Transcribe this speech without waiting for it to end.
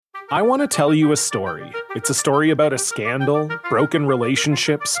I want to tell you a story. It's a story about a scandal, broken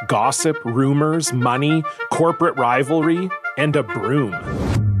relationships, gossip, rumors, money, corporate rivalry, and a broom.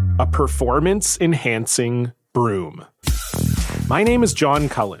 A performance-enhancing broom. My name is John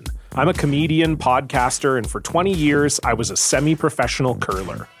Cullen. I'm a comedian, podcaster, and for 20 years, I was a semi-professional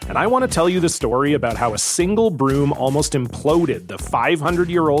curler. And I want to tell you the story about how a single broom almost imploded the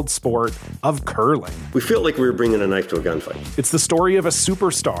 500-year-old sport of curling. We felt like we were bringing a knife to a gunfight. It's the story of a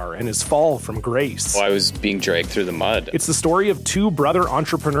superstar and his fall from grace. Well, I was being dragged through the mud. It's the story of two brother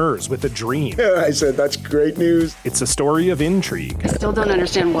entrepreneurs with a dream. I said, that's great news. It's a story of intrigue. I still don't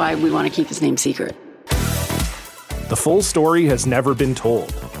understand why we want to keep his name secret. The full story has never been told,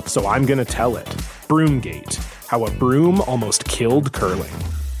 so I'm going to tell it. Broomgate, how a broom almost killed curling.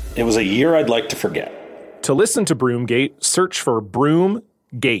 It was a year I'd like to forget. To listen to Broomgate, search for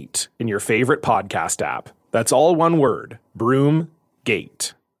Broomgate in your favorite podcast app. That's all one word,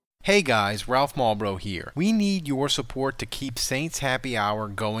 Broomgate. Hey guys, Ralph Malbrough here. We need your support to keep Saints Happy Hour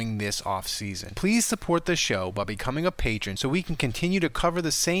going this off-season. Please support the show by becoming a patron so we can continue to cover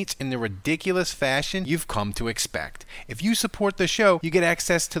the Saints in the ridiculous fashion you've come to expect. If you support the show, you get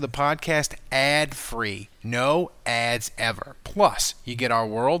access to the podcast ad-free. No ads ever. Plus, you get our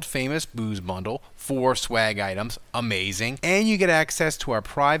world-famous booze bundle, 4 swag items, amazing, and you get access to our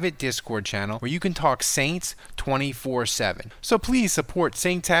private Discord channel where you can talk Saints 24/7. So please support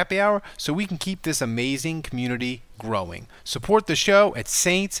Saints Happy Hour so we can keep this amazing community growing. Support the show at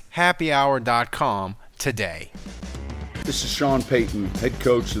saintshappyhour.com today. This is Sean Payton, head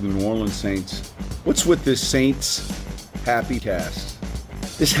coach of the New Orleans Saints. What's with this Saints Happy Cast?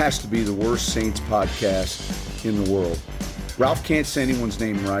 This has to be the worst Saints podcast in the world. Ralph can't say anyone's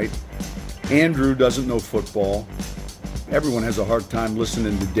name right. Andrew doesn't know football. Everyone has a hard time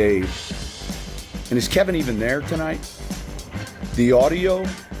listening to Dave. And is Kevin even there tonight? The audio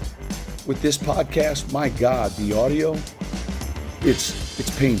with this podcast, my God, the audio, it's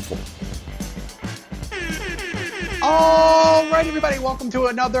painful. All right, everybody, welcome to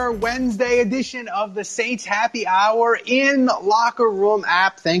another Wednesday edition of the Saints Happy Hour in Locker Room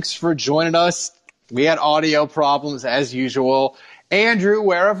app. Thanks for joining us. We had audio problems as usual. Andrew,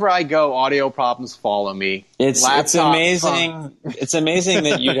 wherever I go, audio problems follow me. It's amazing. It's amazing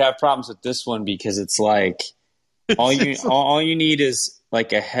that you'd have problems with this one because it's like all you need is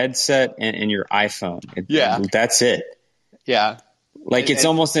like a headset and your iPhone. That's it. Yeah. Like it's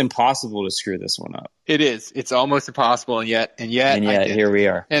almost impossible to screw this one up. It is. It's almost impossible, and yet here we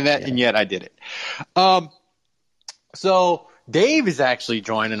are. And yet I did it. So Dave is actually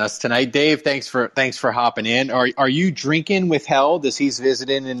joining us tonight. Dave, thanks for hopping in. Are you drinking with Held as he's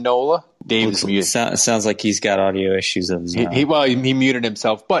visiting in NOLA? Dave's muted. Sounds like he's got audio issues of his own. He muted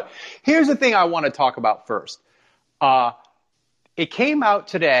himself. But here's the thing I want to talk about first. It came out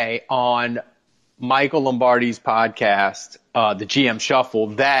today on Michael Lombardi's podcast, the GM Shuffle,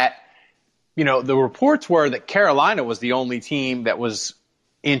 that the reports were that Carolina was the only team that was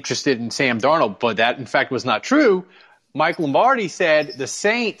interested in Sam Darnold, but that in fact was not true. Mike Lombardi said the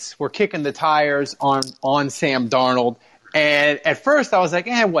Saints were kicking the tires on Sam Darnold, and at first I was like,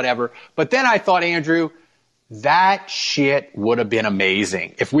 whatever. But then I thought, Andrew, that shit would have been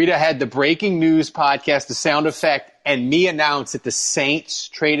amazing if we'd have had the breaking news podcast, the sound effect, and me announce that the Saints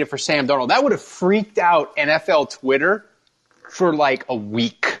traded for Sam Darnold. That would have freaked out NFL Twitter for like a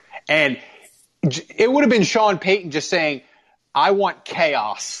week. And it would have been Sean Payton just saying, I want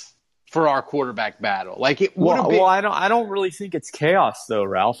chaos for our quarterback battle. Like it would have been. Well, I don't really think it's chaos though,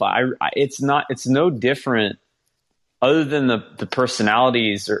 Ralph. It's no different other than the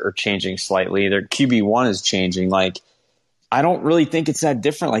personalities are changing slightly. Their QB1 is changing. Like, I don't really think it's that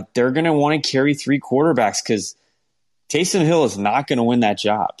different. Like, they're going to want to carry 3 quarterbacks because Taysom Hill is not going to win that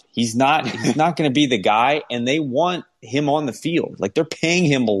job. He's not going to be the guy, and they want him on the field. Like, they're paying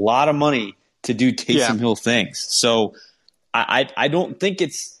him a lot of money to do Taysom Hill things. So I don't think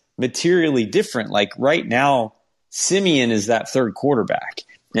it's materially different. Like, right now, Simeon is that third quarterback.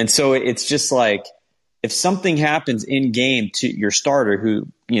 And so it's just like, if something happens in game to your starter, who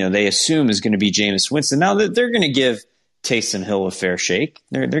they assume is going to be Jameis Winston, now they're going to give Taysom Hill a fair shake.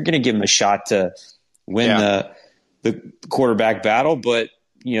 They're going to give him a shot to win the quarterback battle, but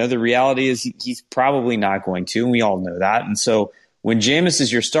the reality is he's probably not going to, and we all know that. And so when Jameis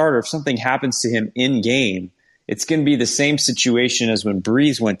is your starter, if something happens to him in game, it's going to be the same situation as when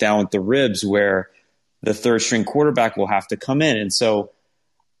Breeze went down with the ribs, where the third string quarterback will have to come in. And so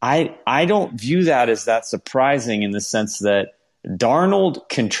I don't view that as that surprising, in the sense that Darnold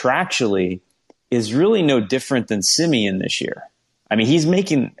contractually is really no different than Simeon this year. I mean, he's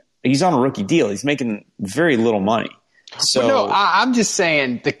on a rookie deal. He's making very little money. So no, I'm just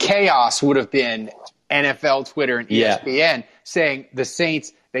saying the chaos would have been NFL Twitter and ESPN saying the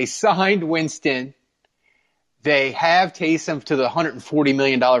Saints, they signed Winston. They have Taysom to the $140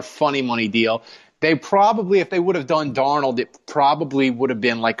 million funny money deal. They probably, if they would have done Darnold, it probably would have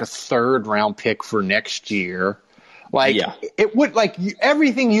been like a 3rd round pick for next year. It would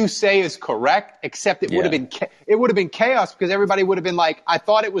everything you say is correct, except it would have been chaos because everybody would have been like, I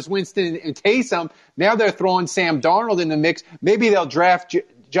thought it was Winston and Taysom. Now they're throwing Sam Darnold in the mix. Maybe they'll draft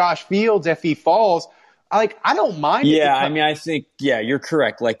Josh Fields if he falls. I don't mind. Yeah, I think, you're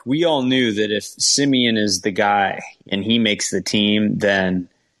correct. Like, we all knew that if Simeon is the guy and he makes the team, then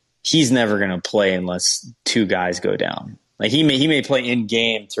he's never going to play unless 2 guys go down. Like, he may play in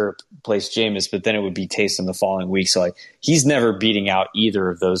game to replace Jameis, but then it would be Taysom the following week. So, like, he's never beating out either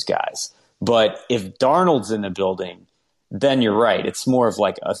of those guys. But if Darnold's in the building, then you're right. It's more of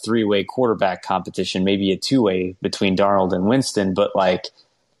like a 3-way quarterback competition, maybe a 2-way between Darnold and Winston. But, like,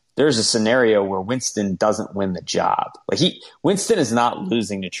 there's a scenario where Winston doesn't win the job. Winston is not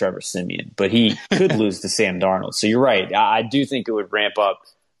losing to Trevor Siemian, but he could lose to Sam Darnold. So you're right. I do think it would ramp up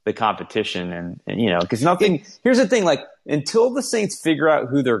the competition, and because here's the thing, like, until the Saints figure out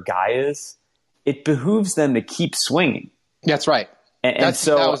who their guy is, it behooves them to keep swinging. That's right. And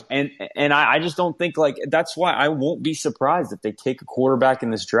I just don't think, like, that's why I won't be surprised if they take a quarterback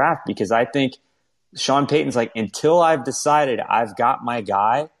in this draft, because I think Sean Payton's like, until I've decided I've got my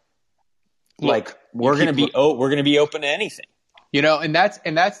guy, we're going to be open to anything. And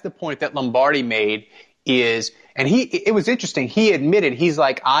that's the point that Lombardi made is, and it was interesting. He admitted, he's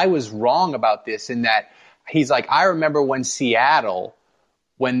like, I was wrong about this, in that he's like, I remember when Seattle,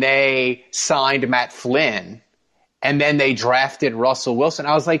 when they signed Matt Flynn and then they drafted Russell Wilson,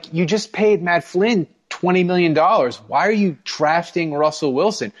 I was like, you just paid Matt Flynn $20 million. Why are you drafting Russell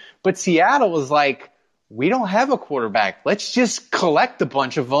Wilson? But Seattle was like, we don't have a quarterback. Let's just collect a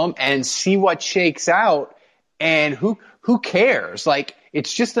bunch of them and see what shakes out. And who cares? Like,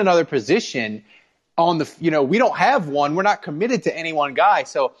 it's just another position on the, we don't have one. We're not committed to any one guy.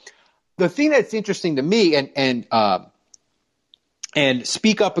 So the thing that's interesting to me, and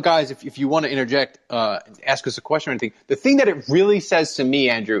speak up, guys, if you want to interject, ask us a question or anything. The thing that it really says to me,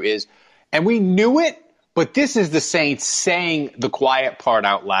 Andrew, is, and we knew it, but this is the Saints saying the quiet part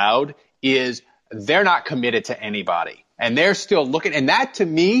out loud, is they're not committed to anybody. And they're still looking. And that, to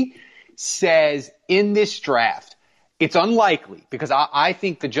me, says in this draft, it's unlikely, because I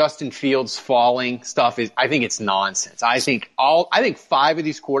think the Justin Fields falling stuff I think it's nonsense. I think 5 of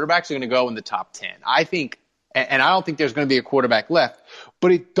these quarterbacks are going to go in the top 10. I think, and I don't think there's going to be a quarterback left,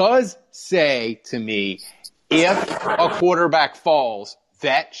 but it does say to me, if a quarterback falls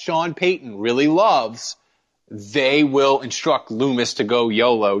that Sean Payton really loves, they will instruct Loomis to go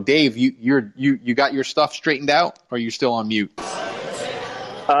YOLO. Dave, you got your stuff straightened out, or are you still on mute?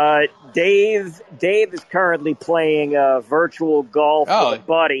 Dave is currently playing virtual golf with a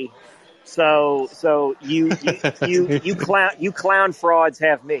buddy. So you clown frauds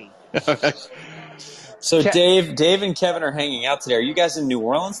have me. So Dave and Kevin are hanging out today. Are you guys in New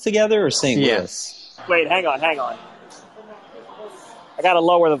Orleans together or St. Louis? Yes. Wait, hang on. I got to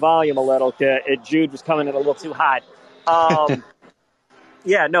lower the volume a little. Jude was coming in a little too hot.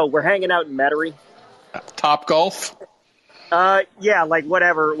 We're hanging out in Metairie. Top Golf? Like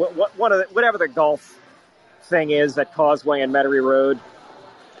whatever the golf thing is at Causeway and Metairie Road.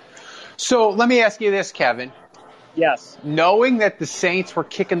 So let me ask you this, Kevin. Yes. Knowing that the Saints were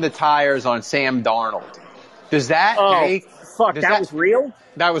kicking the tires on Sam Darnold, does that was real?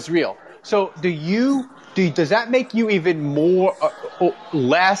 That was real. So does that make you even more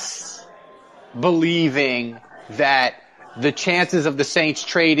less believing that the chances of the Saints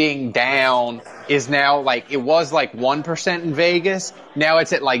trading down is now it was 1% in Vegas. Now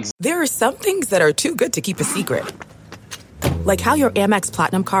it's at There are some things that are too good to keep a secret. Like how your Amex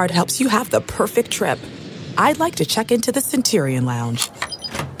Platinum card helps you have the perfect trip. I'd like to check into the Centurion Lounge.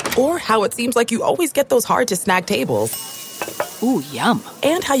 Or how it seems like you always get those hard to snag tables. Ooh, yum.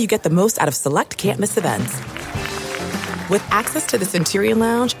 And how you get the most out of select can't miss events. With access to the Centurion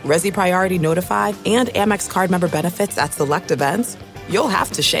Lounge, Resi Priority Notified, and Amex card member benefits at select events, you'll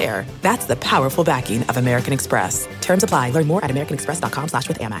have to share. That's the powerful backing of American Express. Terms apply. Learn more at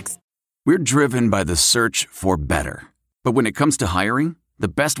americanexpress.com/withAmex. We're driven by the search for better. But when it comes to hiring, the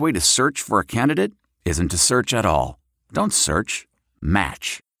best way to search for a candidate isn't to search at all. Don't search.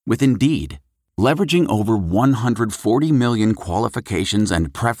 Match. With Indeed. Leveraging over 140 million qualifications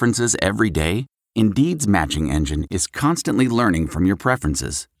and preferences every day, Indeed's matching engine is constantly learning from your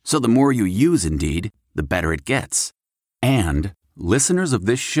preferences. So the more you use Indeed, the better it gets. And listeners of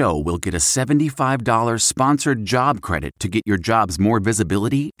this show will get a $75 sponsored job credit to get your jobs more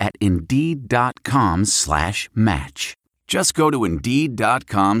visibility at Indeed.com/match. Just go to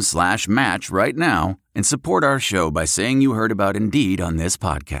Indeed.com/match right now and support our show by saying you heard about Indeed on this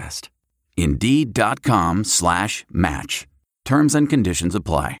podcast. Indeed.com/match. Terms and conditions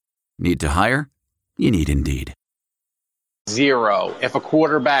apply. Need to hire? You need Indeed. 0 if a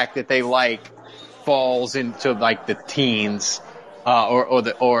quarterback that they like falls into like the teens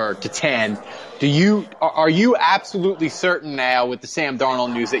or to 10. Are you absolutely certain now with the Sam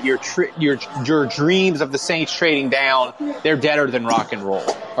Darnold news that your dreams of the Saints trading down, they're deader than rock and roll?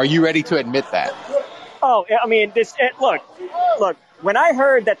 Are you ready to admit that? Oh, I mean, look. When I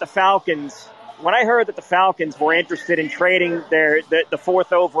heard that the Falcons were interested in trading the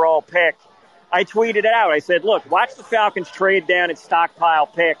fourth overall pick, I tweeted it out. I said, look, watch the Falcons trade down and stockpile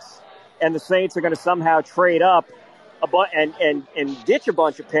picks, and the Saints are going to somehow trade up and ditch a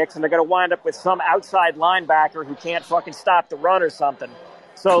bunch of picks, and they're going to wind up with some outside linebacker who can't fucking stop the run or something.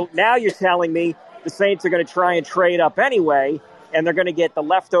 So now you're telling me the Saints are going to try and trade up anyway, and they're going to get the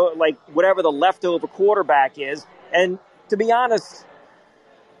whatever the leftover quarterback is. And to be honest,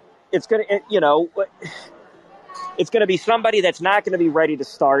 it's going to be somebody that's not going to be ready to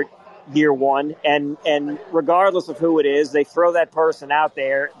start year one, and regardless of who it is, they throw that person out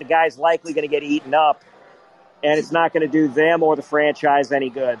there, the guy's likely going to get eaten up, and it's not going to do them or the franchise any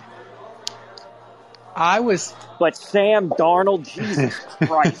good. But Sam Darnold, Jesus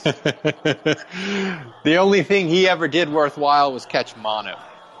Christ. The only thing he ever did worthwhile was catch mono.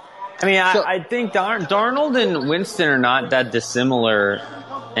 I mean, I think Darnold and Winston are not that dissimilar,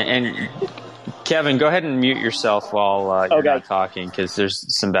 and Kevin, go ahead and mute yourself while you're not talking, because there's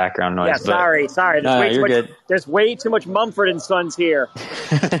some background noise. Yeah, sorry. There's way too much Mumford & Sons here.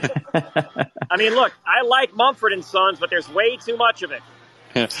 I mean, look, I like Mumford & Sons, but there's way too much of it.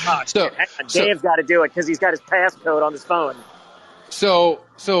 Dave's got to do it because he's got his passcode on his phone. So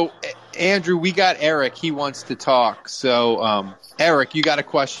Andrew, we got Eric. He wants to talk. So, Eric, you got a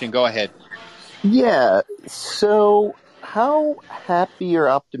question. Go ahead. Yeah. So how happy or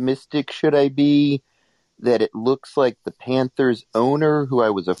optimistic should I be that it looks like the Panthers owner, who I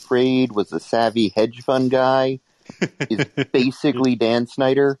was afraid was a savvy hedge fund guy, is basically Dan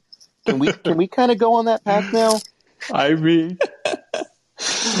Snyder? Can we kind of go on that path now? I mean,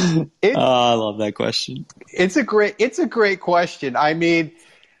 I love that question. It's a great question. I mean,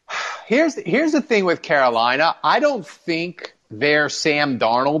 here's the thing with Carolina. I don't think their Sam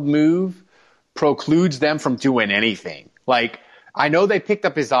Darnold move precludes them from doing anything. Like, I know they picked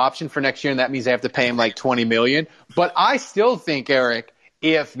up his option for next year, and that means they have to pay him like $20 million. But I still think, Eric,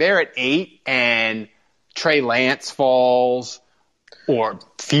 if they're at 8 and Trey Lance falls or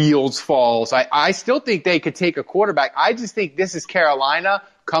Fields falls, I still think they could take a quarterback. I just think this is Carolina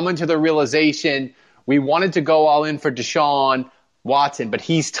coming to the realization we wanted to go all in for Deshaun Watson, but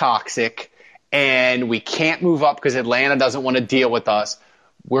he's toxic, and we can't move up because Atlanta doesn't want to deal with us.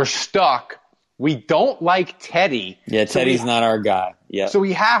 We're stuck. We don't like Teddy. Yeah, Teddy's not our guy. Yeah. So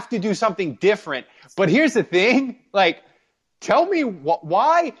we have to do something different. But here's the thing. Like, tell me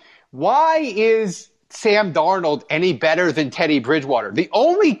why is Sam Darnold any better than Teddy Bridgewater? The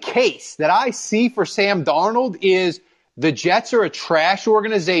only case that I see for Sam Darnold is the Jets are a trash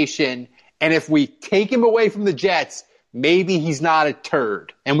organization, and if we take him away from the Jets, maybe he's not a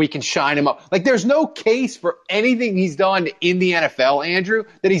turd, and we can shine him up. Like, there's no case for anything he's done in the NFL, Andrew,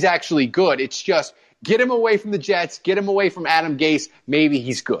 that he's actually good. It's just get him away from the Jets, get him away from Adam Gase, maybe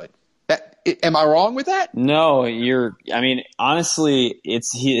he's good. Am I wrong with that? No, I mean, honestly,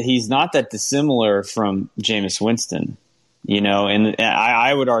 he's not that dissimilar from Jameis Winston, and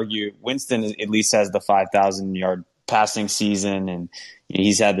I would argue Winston at least has the 5,000-yard passing season, and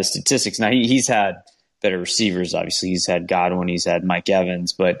he's had the statistics. Now, he's had better receivers, obviously. He's had Godwin, he's had Mike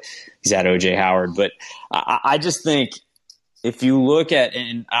Evans, but he's had O.J. Howard. But I just think if you look at –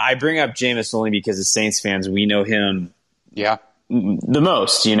 and I bring up Jameis only because as Saints fans, we know him the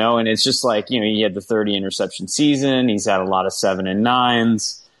most, and it's just like, he had the 30 interception season. He's had a lot of 7 and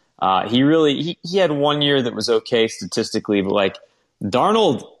 9s. He had 1 year that was okay statistically, but like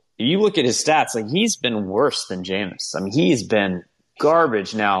Darnold, you look at his stats, like he's been worse than Jameis. I mean, he's been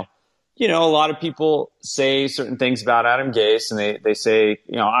garbage. Now, a lot of people say certain things about Adam Gase, and they say,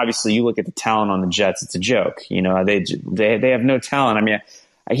 obviously you look at the talent on the Jets, it's a joke. They have no talent. I mean,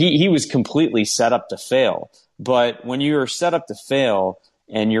 he was completely set up to fail. But when you're set up to fail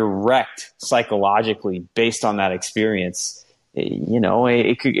and you're wrecked psychologically based on that experience,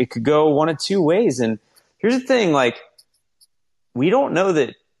 it could go one of two ways. And here's the thing, like, we don't know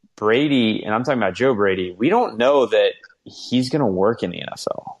that Brady, and I'm talking about Joe Brady, we don't know that he's going to work in the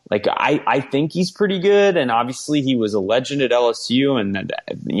NFL. Like, I think he's pretty good. And obviously he was a legend at LSU and,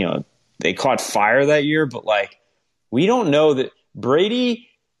 you know, they caught fire that year, but like, we don't know that Brady,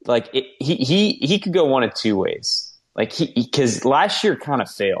 like he could go one of two ways. Like because last year kind of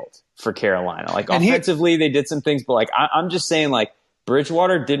failed for Carolina. Like offensively they did some things, but like, I'm just saying like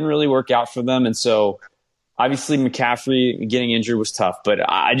Bridgewater didn't really work out for them. And so obviously McCaffrey getting injured was tough, but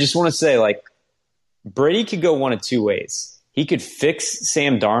I just want to say like, Brady could go one of two ways. He could fix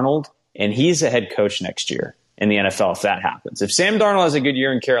Sam Darnold, and he's a head coach next year in the NFL if that happens. If Sam Darnold has a good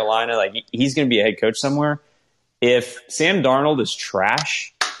year in Carolina, like he's going to be a head coach somewhere. If Sam Darnold is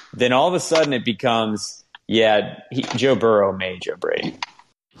trash, then all of a sudden it becomes, Joe Burrow made Joe Brady.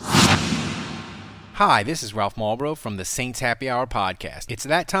 Hi, this is Ralph Malbrough from the Saints Happy Hour podcast. It's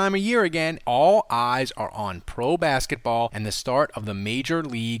that time of year again. All eyes are on pro basketball and the start of the Major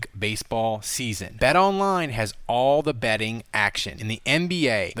League Baseball season. BetOnline has all the betting action. In the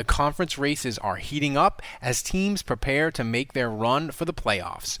NBA, the conference races are heating up as teams prepare to make their run for the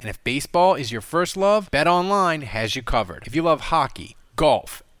playoffs. And if baseball is your first love, BetOnline has you covered. If you love hockey,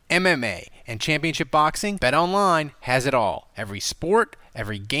 golf, MMA, and championship boxing, BetOnline has it all. Every sport,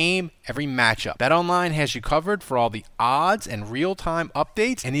 every game, every matchup. BetOnline has you covered for all the odds and real-time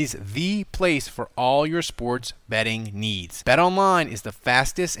updates and is the place for all your sports betting needs. BetOnline is the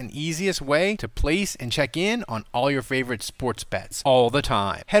fastest and easiest way to place and check in on all your favorite sports bets all the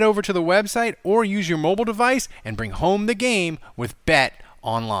time. Head over to the website or use your mobile device and bring home the game with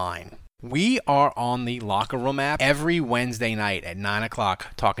BetOnline. We are on the Locker Room app every Wednesday night at 9 o'clock,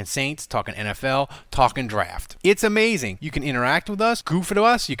 talking Saints, talking NFL, talking draft. It's amazing. You can interact with us, goof at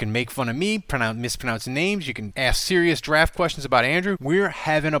us, you can make fun of me, mispronouncing names, you can ask serious draft questions about Andrew. We're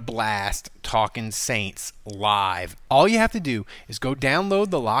having a blast talking Saints live. All you have to do is go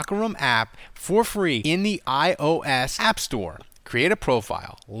download the Locker Room app for free in the iOS App Store. Create a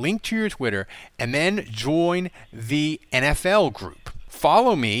profile, link to your Twitter, and then join the NFL group.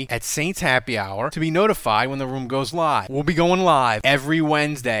 Follow me at Saints Happy Hour to be notified when the room goes live. We'll be going live every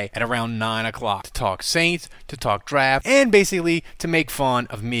Wednesday at around 9 o'clock to talk Saints, to talk draft, and basically to make fun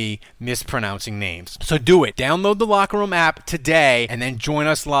of me mispronouncing names. So do it. Download the Locker Room app today and then join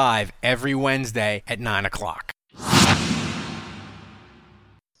us live every Wednesday at 9 o'clock.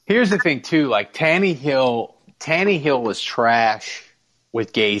 Here's the thing, too. Like, Tannehill was trash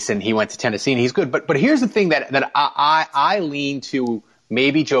with Gase, and he went to Tennessee, and he's good. But here's the thing that I lean to.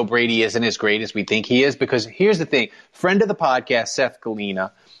 Maybe Joe Brady isn't as great as we think he is, because here's the thing. Friend of the podcast, Seth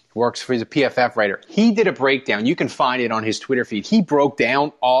Galina, he's a PFF writer. He did a breakdown. You can find it on his Twitter feed. He broke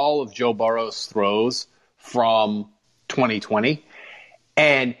down all of Joe Burrow's throws from 2020.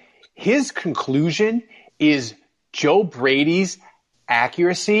 And his conclusion is Joe Brady's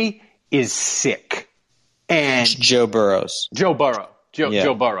accuracy is sick. And Joe Burrow,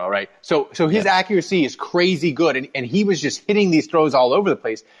 right? So his accuracy is crazy good, and he was just hitting these throws all over the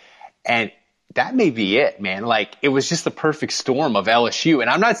place, and that may be it, man. Like, it was just the perfect storm of LSU, and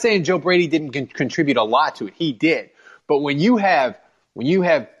I'm not saying Joe Brady didn't contribute a lot to it. He did, but when you have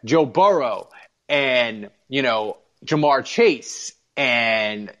Joe Burrow and Jamar Chase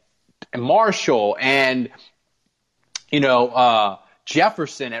and Marshall and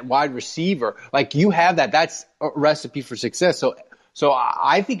Jefferson at wide receiver, like, you have that's a recipe for success. So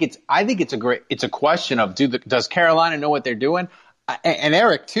I think it's a question of does Carolina know what they're doing? And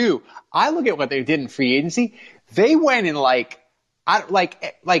Eric too. I look at what they did in free agency. They went in what's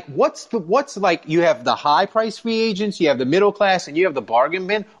you have the high price free agents, you have the middle class, and you have the bargain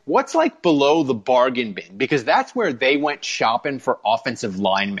bin. What's like below the bargain bin? Because that's where they went shopping for offensive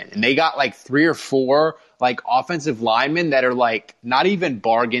linemen, and they got like 3 or 4 like offensive linemen that are like not even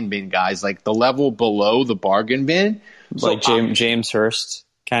bargain bin guys, like the level below the bargain bin. Like James Hurst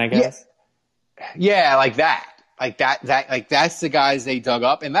kind of guys? Yeah, like that. That's the guys they dug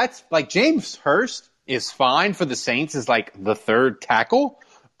up. And that's like James Hurst is fine for the Saints as like the third tackle.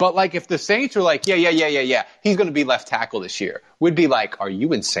 But like if the Saints are like, yeah, he's going to be left tackle this year, we'd be like, are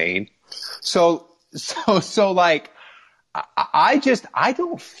you insane? So like I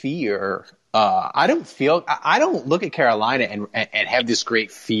don't look at Carolina and have this great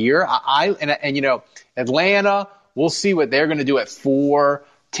fear. Atlanta, we'll see what they're going to do at 4.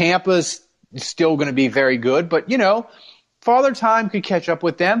 Tampa's still going to be very good, but Father Time could catch up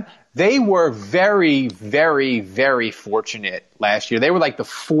with them. They were very, very, very fortunate last year. They were like the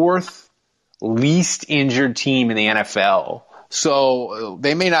 4th least injured team in the NFL. So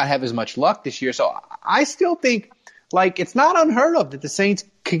they may not have as much luck this year. So I still think like it's not unheard of that the Saints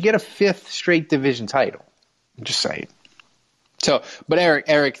could get a 5th straight division title. I'm just saying. So, but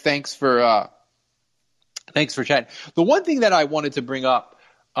Eric, thanks for Thanks for chatting. The one thing that I wanted to bring up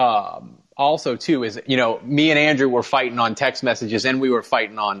also, too, is, me and Andrew were fighting on text messages and we were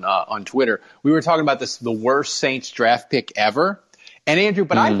fighting on Twitter. We were talking about the worst Saints draft pick ever. And Andrew,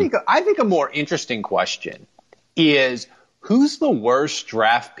 but I think a more interesting question is, who's the worst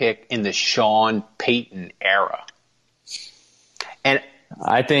draft pick in the Sean Payton era? And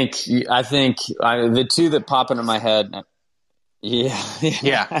I think the two that pop into my head.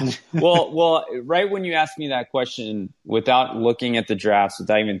 Yeah. Well, right when you asked me that question, without looking at the drafts,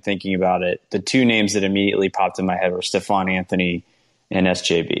 without even thinking about it, the two names that immediately popped in my head were Stephon Anthony and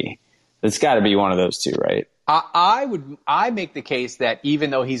SJB. It's got to be one of those two, right? I make the case that even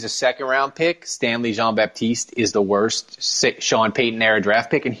though he's a second-round pick, Stanley Jean-Baptiste is the worst Sean Payton era draft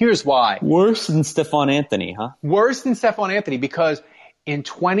pick, and here's why. Worse than Stephon Anthony, huh? Worse than Stephon Anthony, because in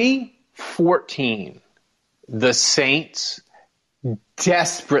 2014, the Saints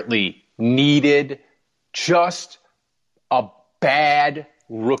desperately needed just a bad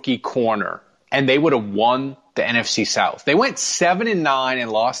rookie corner, and they would have won the NFC South. They went 7-9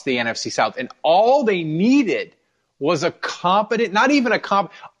 and lost the NFC South, and all they needed was a competent,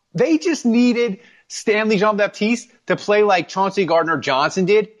 they just needed Stanley Jean-Baptiste to play like Chauncey Gardner-Johnson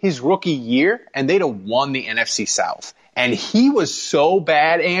did his rookie year, and they'd have won the NFC South. And he was so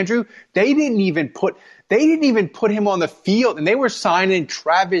bad, Andrew, they didn't even put him on the field, and they were signing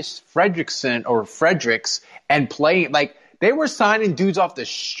Travis Fredericks and playing like they were signing dudes off the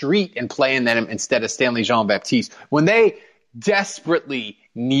street and playing them instead of Stanley Jean-Baptiste when they desperately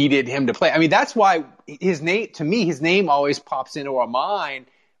needed him to play. I mean, that's why his name always pops into our mind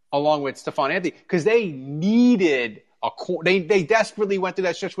along with Stephon Anthony, because they needed they desperately went through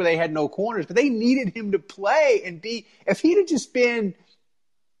that stretch where they had no corners, but they needed him to play and be. If he'd have just been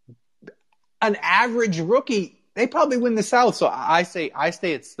an average rookie, they probably win the South. So I say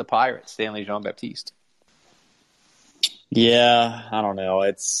it's the Pirates, Stanley Jean-Baptiste. Yeah, I don't know.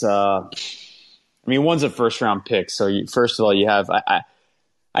 It's, one's a first-round pick. So first of all, you have.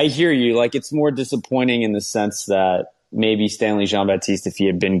 I hear you. Like, it's more disappointing in the sense that maybe Stanley Jean-Baptiste, if he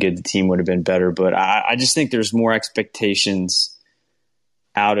had been good, the team would have been better. But I just think there's more expectations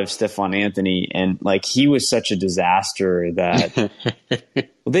out of Stephon Anthony, and like he was such a disaster that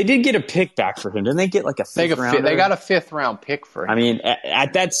well, they did get a pick back for him. Didn't they get like a fifth round? They got a 5th round pick for him. I mean,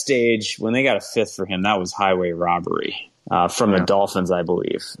 at that stage when they got a 5th for him, that was highway robbery from the Dolphins, I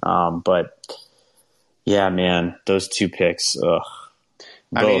believe. But yeah, man, those 2 picks,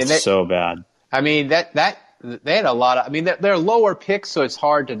 both so bad. I mean that they had a lot of. I mean, they're lower picks, so it's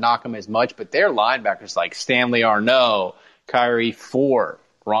hard to knock them as much. But their linebackers like Stanley Arnaud, Kyrie Ford,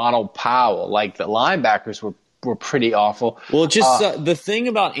 Ronald Powell, like the linebackers were pretty awful. Well, just the thing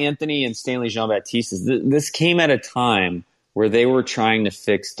about Anthony and Stanley Jean-Baptiste is this came at a time where they were trying to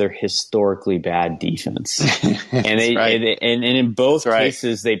fix their historically bad defense, and and in both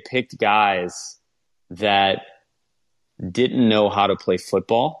cases they picked guys that didn't know how to play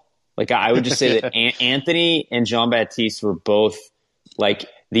football. Like I would just say that Anthony and Jean-Baptiste were both like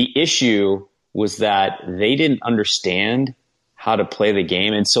the issue was that they didn't understand how to play the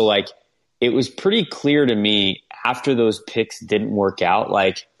game. And so like, it was pretty clear to me after those picks didn't work out,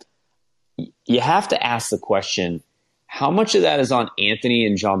 like you have to ask the question, how much of that is on Anthony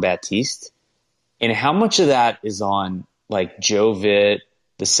and Jean-Baptiste? And how much of that is on like Joe Vitt,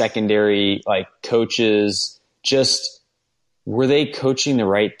 the secondary, like coaches, just were they coaching the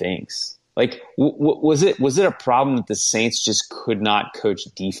right things? Like, was it a problem that the Saints just could not coach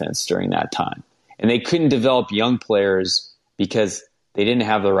defense during that time? And they couldn't develop young players because they didn't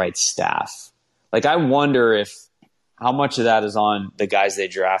have the right staff. Like, I wonder how much of that is on the guys they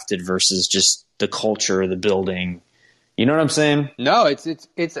drafted versus just the culture, the building. You know what I'm saying? No,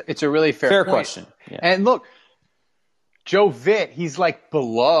 it's a really fair question. Yeah. And look, Joe Vitt, he's like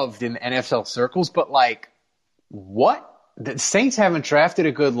beloved in NFL circles, but like, what? The Saints haven't drafted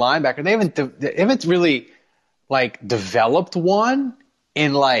a good linebacker. They haven't really like developed one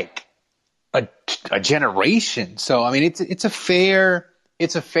in like a generation. So I mean, it's a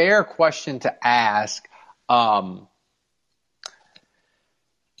fair question to ask.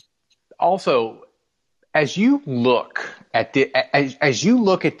 Also, as you look at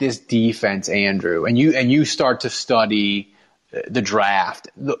this defense, Andrew, and you start to study the draft,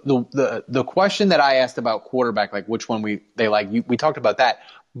 the question that I asked about quarterback, like which one we talked about that.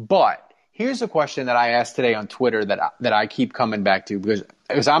 But here's a question that I asked today on Twitter that I keep coming back to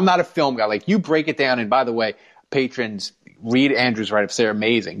because I'm not a film guy. Like, you break it down, and by the way, patrons, read Andrew's write-ups. They're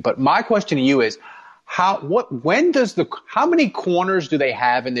amazing. But my question to you is, how many corners do they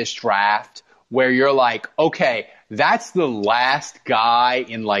have in this draft where you're like, okay, that's the last guy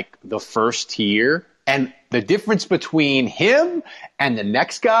in like the first tier, and the difference between him and the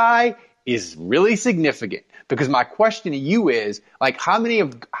next guy is really significant. Because my question to you is, like, how many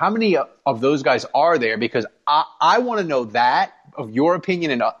of those guys are there? Because I want to know that, of your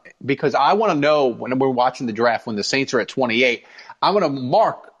opinion, and because I want to know when we're watching the draft, when the Saints are at 28, I'm going to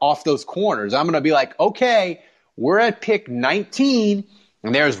mark off those corners. I'm going to be like, okay, we're at pick 19,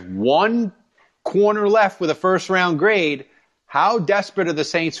 and there's one corner left with a first-round grade. How desperate are the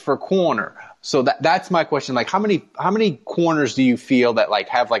Saints for corner? So that's my question. Like, how many corners do you feel that like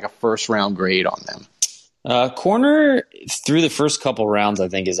have like a first-round grade on them? Corner through the first couple rounds, I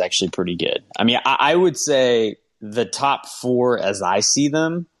think, is actually pretty good. I mean, I would say the top 4 as I see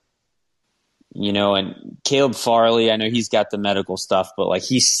them, and Caleb Farley, I know he's got the medical stuff, but like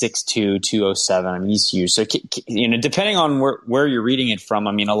he's 6'2", 207. I mean, he's huge. So, depending on where you're reading it from,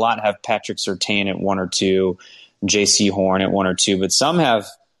 I mean, a lot have Patrick Surtain at 1 or 2, J.C. Horn at 1 or 2, but some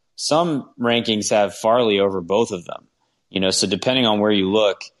rankings have Farley over both of them. So depending on where you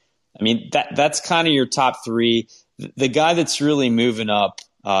look, I mean, that's kind of your top 3. The guy that's really moving up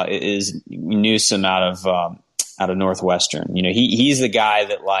is Newsome out of Northwestern. He's the guy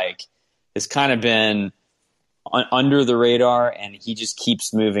that like has kind of been under the radar, and he just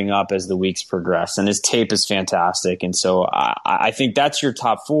keeps moving up as the weeks progress. And his tape is fantastic, and so I think that's your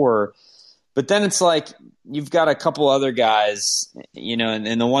top 4. But then it's like you've got a couple other guys,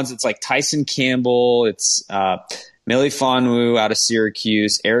 and the ones that's like Tyson Campbell, it's Melifonwu out of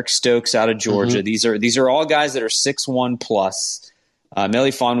Syracuse, Eric Stokes out of Georgia. Mm-hmm. These are all guys that are 6'1" plus.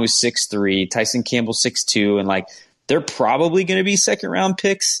 Melifonwu 6'3", Tyson Campbell 6'2", and like they're probably going to be second round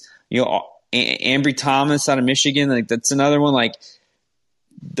picks. Ambry Thomas out of Michigan, like that's another one. Like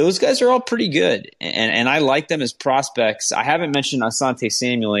those guys are all pretty good, and I like them as prospects. I haven't mentioned Asante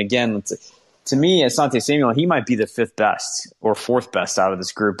Samuel. Again, to me, Asante Samuel, he might be the 5th best or 4th best out of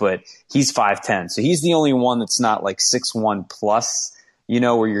this group, but he's 5'10", so he's the only one that's not like 6'1" plus.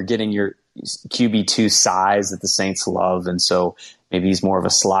 Where you're getting your QB2 size that the Saints love, and so maybe he's more of a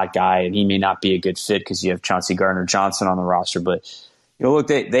slot guy, and he may not be a good fit because you have Chauncey Gardner-Johnson on the roster, but. Look,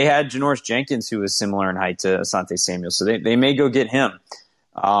 they had Janoris Jenkins, who was similar in height to Asante Samuel, so they may go get him.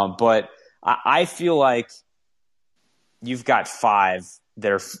 But I feel like you've got 5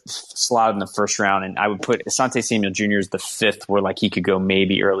 that are slotted in the first round, and I would put Asante Samuel Jr. as the 5th, where like he could go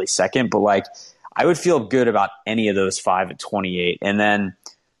maybe early second. But like I would feel good about any of those 5 at 28,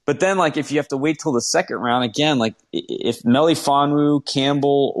 but then like if you have to wait till the second round again, like if Melifonwu,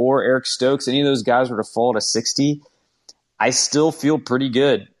 Campbell, or Eric Stokes, any of those guys were to fall to 60. I still feel pretty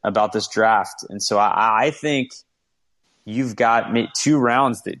good about this draft. And so I think you've got 2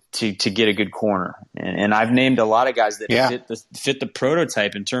 rounds to get a good corner. And I've named a lot of guys that fit the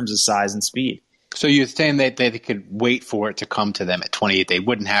prototype in terms of size and speed. So you're saying that they could wait for it to come to them at 28. They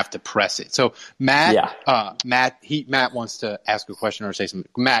wouldn't have to press it. So Matt wants to ask a question or say something.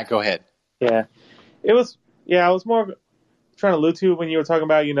 Matt, go ahead. I was more trying to allude to when you were talking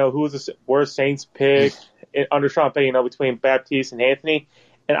about, who was the worst Saints pick under Sean Payton, between Baptiste and Anthony.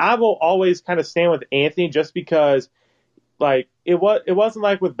 And I will always kind of stand with Anthony just because, like, it wasn't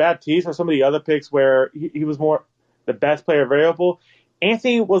like with Baptiste or some of the other picks where he was more the best player available.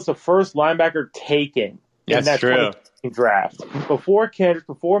 Anthony was the first linebacker taken in that 2018 draft. Before Kendrick,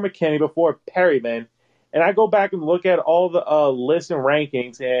 before McKinney, before Perryman. And I go back and look at all the lists and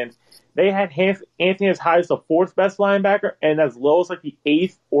rankings, and they had Anthony as high as the 4th best linebacker and as low as like the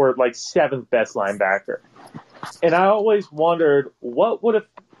 8th or like 7th best linebacker. And I always wondered what would have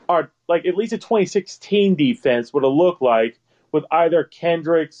at least a 2016 defense would have looked like with either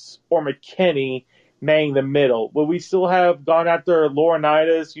Kendricks or McKinney manning the middle. Would we still have gone after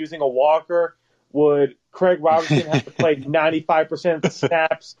Laurinaitis using a walker? Would Craig Robertson have to play 95% of the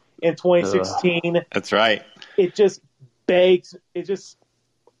snaps in 2016? That's right. It just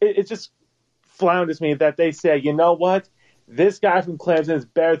flounders me that they say, you know what? This guy from Clemson is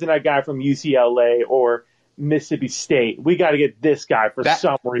better than that guy from UCLA or Mississippi State. We got to get this guy for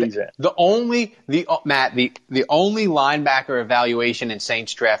some reason. The only linebacker evaluation in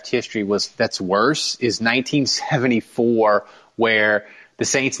Saints draft history that's worse is 1974, where the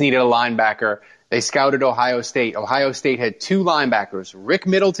Saints needed a linebacker. They scouted Ohio State. Ohio State had 2 linebackers, Rick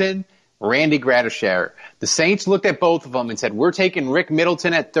Middleton, Randy Gradishar. The Saints looked at both of them and said, we're taking Rick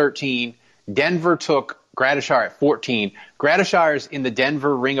Middleton at 13. Denver took Gradishar at 14. Gradishar's in the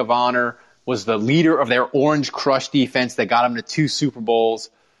Denver Ring of Honor, was the leader of their Orange Crush defense that got him to 2 Super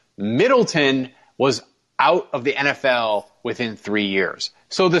Bowls. Middleton was out of the NFL within 3 years.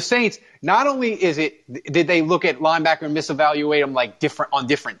 So the Saints, not only did they look at linebacker and misevaluate them like on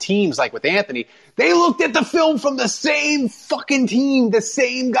different teams, like with Anthony, they looked at the film from the same fucking team, the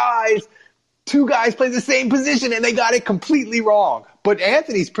same guys, two guys play the same position and they got it completely wrong. But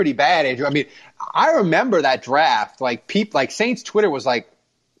Anthony's pretty bad, Andrew. I mean, I remember that draft. Like Saints Twitter was like,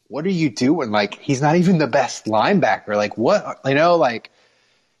 "What are you doing? Like, he's not even the best linebacker. Like, what? You know, like."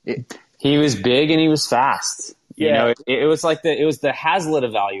 He was big and he was fast. Yeah. You know, it was like the Hazlitt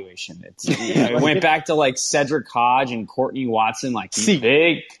evaluation. It went back to like Cedric Hodge and Courtney Watson, like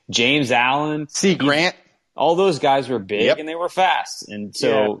big, James Allen. Grant. All those guys were big and they were fast. And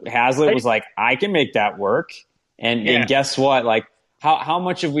so Hazlitt was like, I can make that work. And guess what? Like, how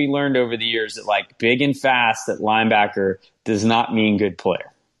much have we learned over the years that like big and fast at linebacker does not mean good player?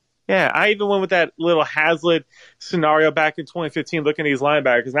 Yeah, I even went with that little Hazlitt scenario back in 2015 looking at these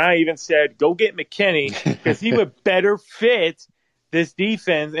linebackers. And I even said, go get McKinney because he would better fit this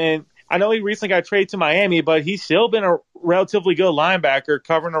defense. And I know he recently got traded to Miami, but he's still been a relatively good linebacker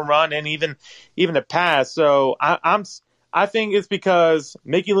covering a run and even a pass. So I think it's because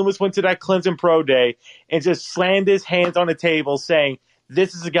Mickey Loomis went to that Clemson Pro Day and just slammed his hands on the table saying,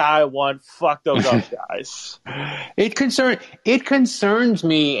 this is the guy I want. Fuck those other guys. It concerns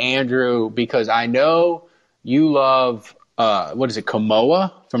me, Andrew, because I know you love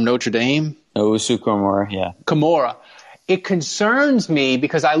Kamoa from Notre Dame? Owusu Komora, yeah. Komora. It concerns me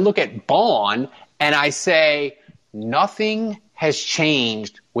because I look at Bond and I say nothing has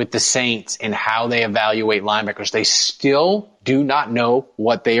changed with the Saints in how they evaluate linebackers. They still do not know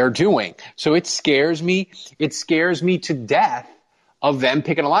what they are doing. So it scares me. It scares me to death of them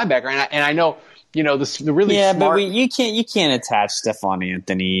picking a linebacker. And I know, you know, the really smart... but you can't attach Stephon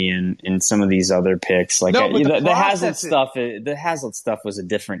Anthony and some of these other picks. Like the Hazlitt stuff was a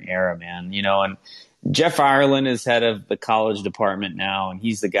different era, man. You know, and Jeff Ireland is head of the college department now, and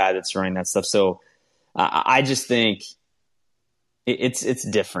he's the guy that's running that stuff. So I just think it's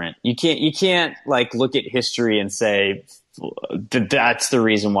different. You can't like look at history and say that's the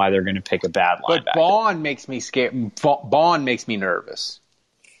reason why they're going to pick a bad linebacker. But Bond makes me scared. Bond makes me nervous.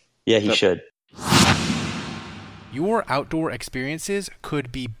 Yeah, he should. Your outdoor experiences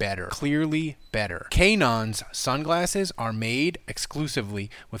could be better, clearly better. Kanon's sunglasses are made exclusively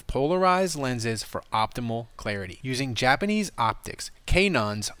with polarized lenses for optimal clarity. Using Japanese optics,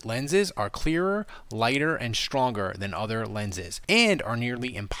 Kanon's lenses are clearer, lighter, and stronger than other lenses, and are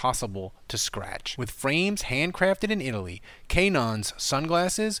nearly impossible to scratch. With frames handcrafted in Italy, Kanon's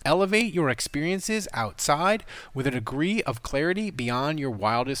sunglasses elevate your experiences outside with a degree of clarity beyond your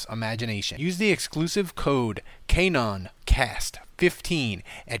wildest imagination. Use the exclusive code KanonCast15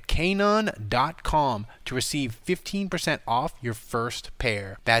 at Kanon.com to receive 15% off your first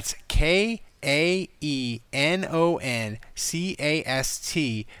pair. That's KAENONCAST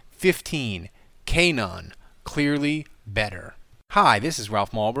 15. Kanon. Clearly better. Hi, this is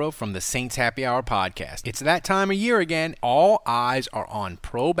Ralph Malbrough from the Saints Happy Hour podcast. It's that time of year again. All eyes are on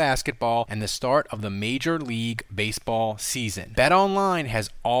pro basketball and the start of the Major League Baseball season. BetOnline has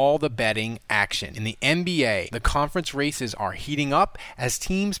all the betting action. In the NBA, the conference races are heating up as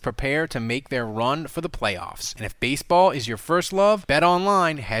teams prepare to make their run for the playoffs. And if baseball is your first love,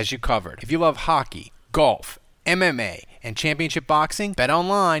 BetOnline has you covered. If you love hockey, golf, MMA, and championship boxing,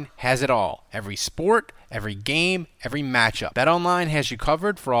 BetOnline has it all. Every sport, every game, every matchup. BetOnline has you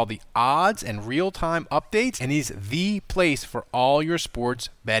covered for all the odds and real-time updates and is the place for all your sports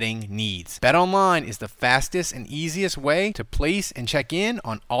betting needs. BetOnline is the fastest and easiest way to place and check in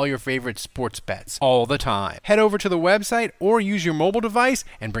on all your favorite sports bets all the time. Head over to the website or use your mobile device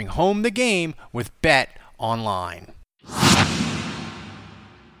and bring home the game with BetOnline.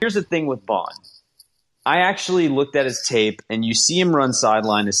 Here's the thing with Bond. I actually looked at his tape, and you see him run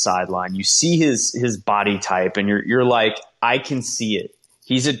sideline to sideline. You see his body type, and you're like, I can see it.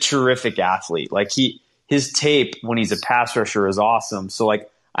 He's a terrific athlete. Like his tape when he's a pass rusher is awesome. So like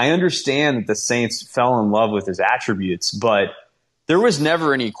I understand that the Saints fell in love with his attributes, but there was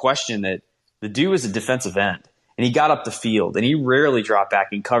never any question that the dude was a defensive end, and he got up the field, and he rarely dropped back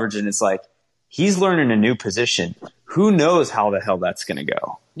in coverage. And it's like he's learning a new position. Who knows how the hell that's going to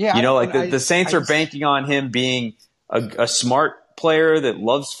go? Yeah, you know, like the Saints are banking on him being a smart player that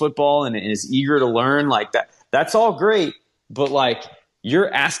loves football and is eager to learn. Like that, that's all great. But like you're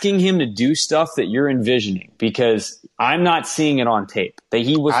asking him to do stuff that you're envisioning because I'm not seeing it on tape. That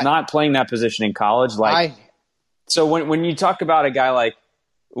he was not playing that position in college. Like, so when you talk about a guy like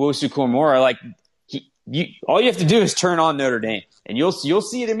Owusu Komora, like all you have to do is turn on Notre Dame and you'll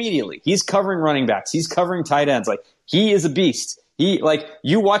see it immediately. He's covering running backs. He's covering tight ends. Like he is a beast.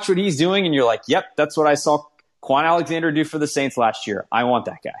 You watch what he's doing and you're like, yep, that's what I saw Quan Alexander do for the Saints last year. I want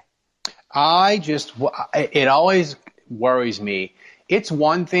that guy. It always worries me. It's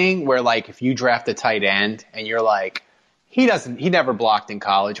one thing where like if you draft a tight end and you're like, He never blocked in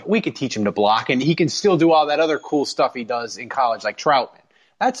college. We could teach him to block, and he can still do all that other cool stuff he does in college, like Troutman.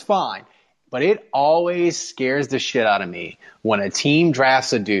 That's fine. But it always scares the shit out of me when a team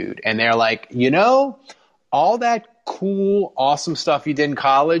drafts a dude and they're like, all that cool, awesome stuff you did in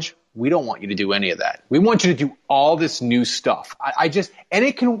college, we don't want you to do any of that. We want you to do all this new stuff. And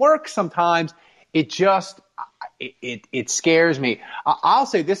it can work sometimes. It scares me. I'll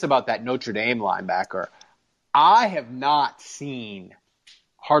say this about that Notre Dame linebacker. I have not seen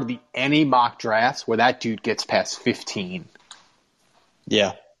hardly any mock drafts where that dude gets past 15.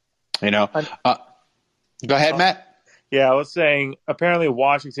 Yeah. Go ahead, Matt. Yeah, I was saying apparently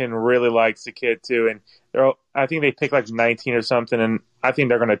Washington really likes the kid too, and I think they pick like 19 or something, and I think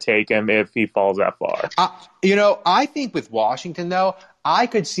they're going to take him if he falls that far. I think with Washington though, I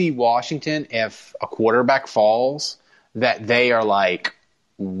could see Washington if a quarterback falls that they are like,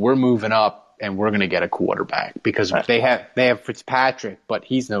 we're moving up and we're going to get a quarterback because they have Fitzpatrick, but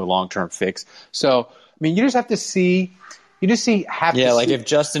he's no long-term fix. So you just have to see. If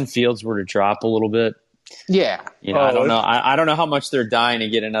Justin Fields were to drop a little bit. Yeah. I don't know. I don't know how much they're dying to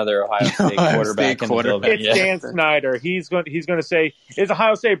get another Ohio State quarterback in the building. It's Dan Snyder. He's going to say, it's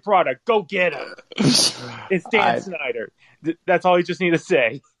Ohio State product. Go get him. It's Dan Snyder. That's all you just need to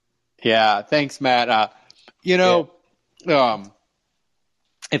say. Yeah. Thanks, Matt. If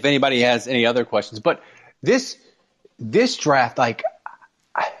anybody has any other questions, but this draft, I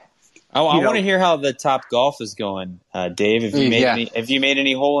want to hear how the Top Golf is going, Dave. Have you made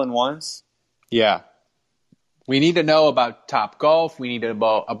any hole-in-ones? Yeah. We need to know about Top Golf. We need to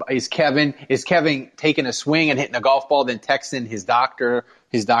know about is Kevin taking a swing and hitting a golf ball, then texting his doctor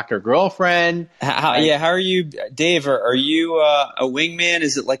girlfriend? How are you, Dave? Are you a wingman?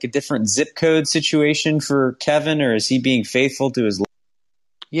 Is it like a different zip code situation for Kevin, or is he being faithful to his?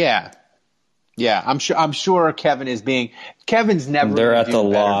 Yeah. I'm sure Kevin is being. Kevin's never. They're at the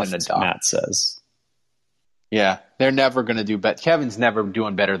loft. Matt says. Yeah, they're never going to do better. Kevin's never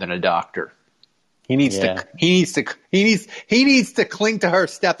doing better than a doctor. He needs to cling to her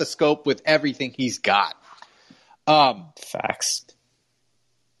stethoscope with everything he's got. Facts.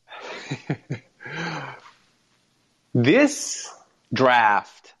 This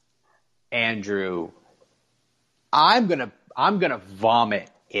draft, Andrew, I'm gonna vomit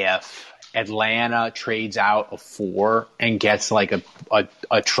if Atlanta trades out a 4 and gets like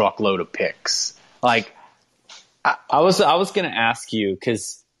a truckload of picks. Like, I was going to ask you,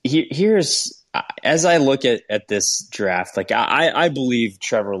 because here's, as I look at this draft, like I believe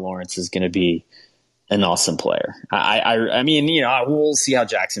Trevor Lawrence is going to be an awesome player. I mean, we'll see how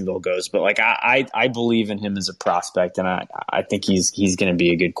Jacksonville goes, but like I believe in him as a prospect, and I think he's going to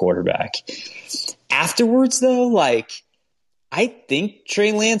be a good quarterback. Afterwards, though, like, I think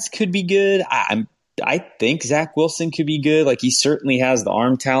Trey Lance could be good. I think Zach Wilson could be good. Like, he certainly has the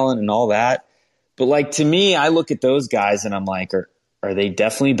arm talent and all that. But like, to me, I look at those guys and I'm like, are they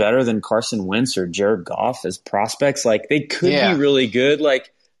definitely better than Carson Wentz or Jared Goff as prospects? Like, they could be really good.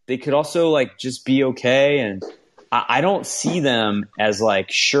 Like, they could also like just be okay. And I don't see them as like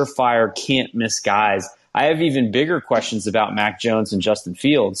surefire can't miss guys. I have even bigger questions about Mac Jones and Justin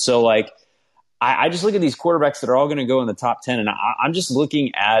Fields. So like, I just look at these quarterbacks that are all going to go in the top 10, and I'm just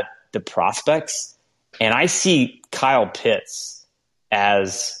looking at the prospects, and I see Kyle Pitts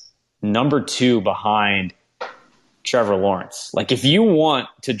as number 2 behind Trevor Lawrence. Like, if you want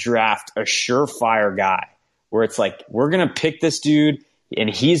to draft a surefire guy where it's like, we're going to pick this dude, and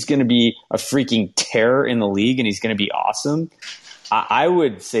he's going to be a freaking terror in the league, and he's going to be awesome, I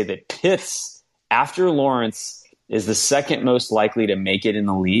would say that Pitts, after Lawrence, is the second most likely to make it in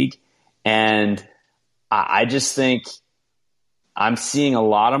the league. And I just think I'm seeing a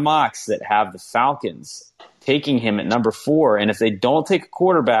lot of mocks that have the Falcons taking him at number 4. And if they don't take a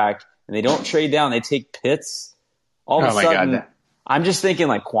quarterback and they don't trade down, they take Pitts. All of a sudden, I'm just thinking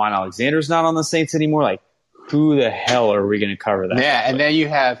like Quan Alexander's not on the Saints anymore. Like, who the hell are we going to cover that? Yeah, and then you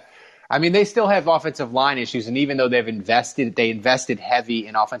have, they still have offensive line issues. And even though they invested heavy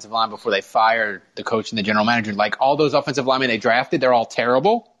in offensive line before they fired the coach and the general manager. Like, all those offensive linemen they drafted, they're all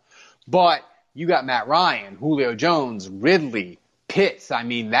terrible. But you got Matt Ryan, Julio Jones, Ridley, Pitts.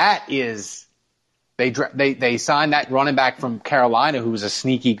 That is they signed that running back from Carolina who was a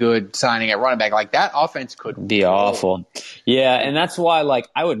sneaky good signing at running back. Like, that offense could be awful. Yeah, and that's why like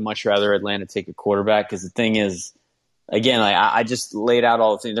I would much rather Atlanta take a quarterback, because the thing is, again, like I just laid out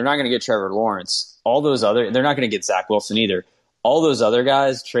all the things. They're not going to get Trevor Lawrence. They're not going to get Zach Wilson either. All those other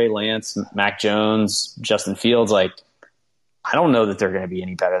guys, Trey Lance, Mac Jones, Justin Fields, like, I don't know that they're going to be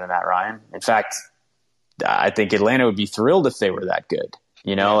any better than Matt Ryan. In fact, I think Atlanta would be thrilled if they were that good.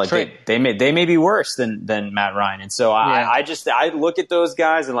 You know, like they may be worse than Matt Ryan. And so I look at those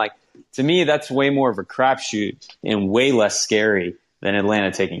guys and like, to me, that's way more of a crapshoot and way less scary than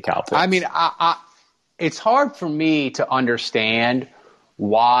Atlanta taking Kyle Pitts. I mean, it's hard for me to understand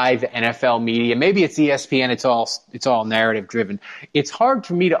why the NFL media, maybe it's ESPN, it's all narrative driven. It's hard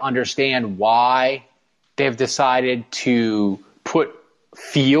for me to understand why they've decided to put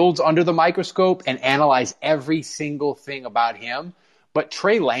Fields under the microscope and analyze every single thing about him. But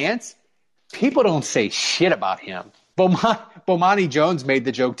Trey Lance, people don't say shit about him. Bomani Jones made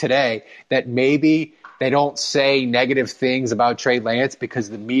the joke today that maybe they don't say negative things about Trey Lance because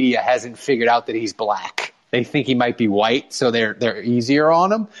the media hasn't figured out that he's black. They think he might be white, so they're easier on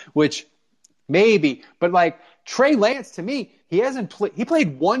him, which maybe. But like Trey Lance, to me, he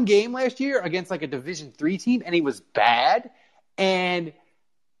played one game last year against like a Division III team, and he was bad. And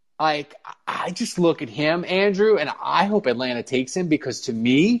like I just look at him, Andrew, and I hope Atlanta takes him because to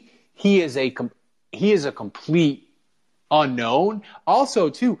me, he is a complete unknown. Also,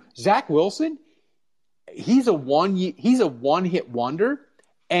 too, Zach Wilson, he's a one-hit wonder,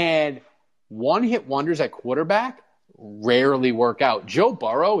 and one-hit wonders at quarterback rarely work out. Joe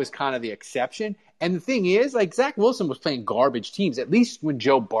Burrow is kind of the exception. And the thing is, like Zach Wilson was playing garbage teams. At least when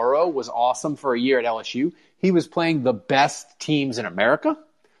Joe Burrow was awesome for a year at LSU, he was playing the best teams in America.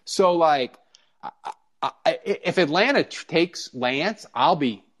 So, like, if Atlanta takes Lance, I'll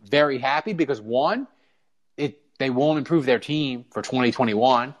be very happy because, one, they won't improve their team for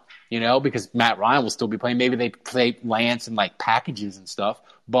 2021, you know, because Matt Ryan will still be playing. Maybe they play Lance in, like, packages and stuff.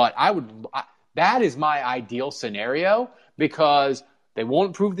 But that is my ideal scenario because they won't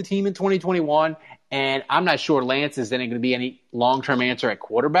improve the team in 2021, and I'm not sure Lance is then going to be any long-term answer at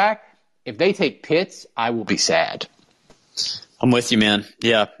quarterback. If they take Pitts, I will be sad. I'm with you, man.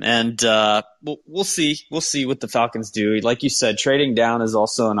 Yeah, and we'll see. We'll see what the Falcons do. Like you said, trading down is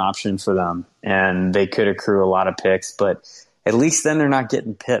also an option for them, and they could accrue a lot of picks, but at least then they're not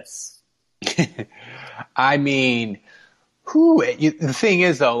getting Pitts. I mean, the thing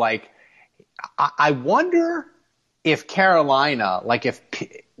is, though, like, I wonder if Carolina, like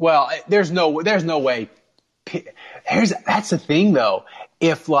there's no way. That's the thing, though.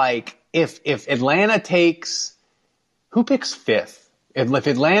 If Atlanta takes, who picks fifth? If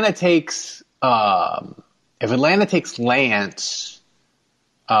Atlanta takes Lance,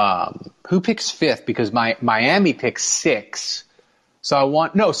 who picks fifth? Because Miami picks 6.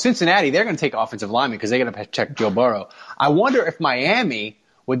 So Cincinnati, they're going to take offensive lineman because they're going to check Joe Burrow. I wonder if Miami,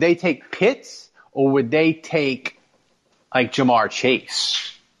 would they take Pitts or would they take like Jamar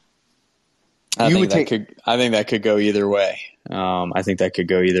Chase? I think that could go either way.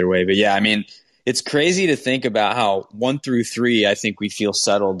 But yeah, I mean, it's crazy to think about how 1 through 3, I think we feel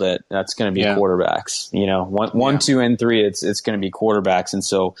settled that that's going to be quarterbacks. You know, 1, 2, and 3, it's going to be quarterbacks. And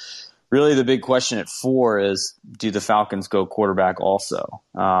so really the big question at 4 is, do the Falcons go quarterback also?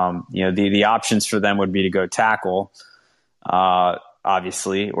 You know, the options for them would be to go tackle,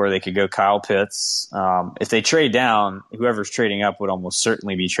 obviously, or they could go Kyle Pitts. If they trade down, whoever's trading up would almost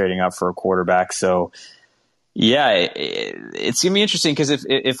certainly be trading up for a quarterback. So, yeah, it's going to be interesting because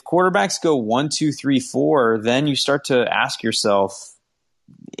if quarterbacks go 1, 2, 3, 4, then you start to ask yourself,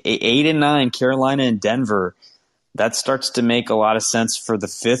 8 and 9, Carolina and Denver, that starts to make a lot of sense for the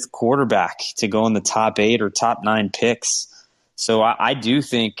 5th quarterback to go in the top 8 or top 9 picks. So I do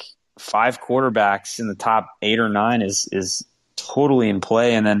think 5 quarterbacks in the top 8 or 9 is totally in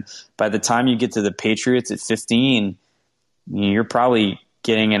play. And then by the time you get to the Patriots at 15, you're probably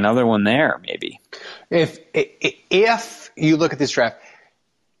getting another one there, maybe. If you look at this draft,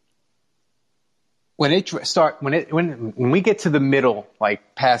 when we get to the middle,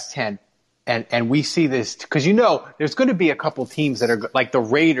 like past 10, and we see this, because there's going to be a couple teams that are like the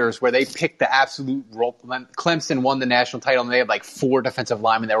Raiders, where they pick the absolute role. Clemson won the national title, and they had like 4 defensive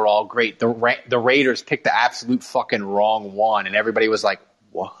linemen that were all great. The Raiders picked the absolute fucking wrong one, and everybody was like,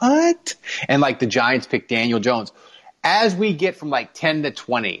 "What?" And like the Giants picked Daniel Jones. As we get from like 10 to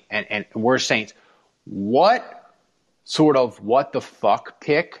 20, and we're Saints, what the fuck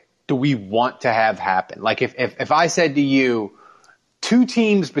pick do we want to have happen? Like if I said to you, 2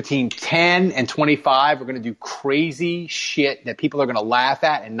 teams between 10 and 25 are going to do crazy shit that people are going to laugh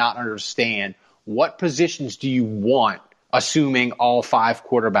at and not understand, what positions do you want, assuming all 5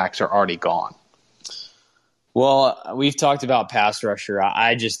 quarterbacks are already gone? Well, we've talked about pass rusher.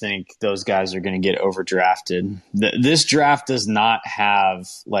 I just think those guys are going to get overdrafted. This draft does not have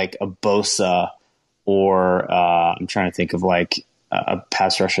like a Bosa or I'm trying to think of like a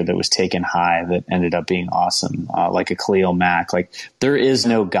pass rusher that was taken high that ended up being awesome, like a Khalil Mack. Like there is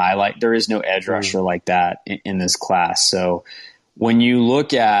no guy there is no edge rusher like that in this class. So when you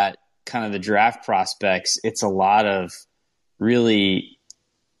look at kind of the draft prospects, it's a lot of really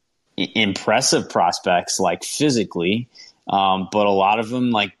impressive prospects, like physically, but a lot of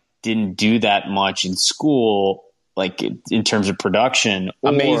them like didn't do that much in school, like in terms of production.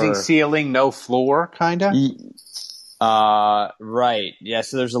 Amazing ceiling, no floor, kind of. Right. Yeah.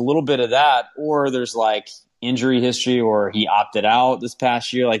 So there's a little bit of that, or there's like injury history, or he opted out this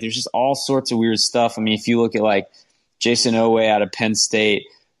past year. Like there's just all sorts of weird stuff. I mean, if you look at like Jason Oweh out of Penn State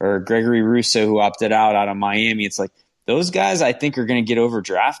or Gregory Rousseau who opted out of Miami, it's like those guys I think are going to get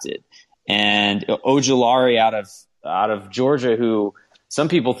overdrafted. And Ojulari out of Georgia, who some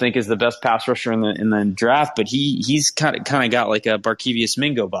people think is the best pass rusher in the draft, but he's kind of got like a Barkevious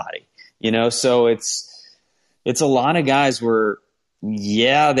Mingo body, So it's a lot of guys where,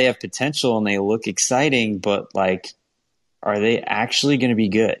 yeah, they have potential and they look exciting, but like, are they actually going to be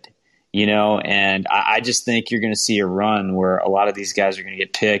good? And I just think you're going to see a run where a lot of these guys are going to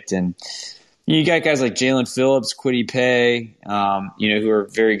get picked. And you got guys like Jalen Phillips, Kwity Paye, who are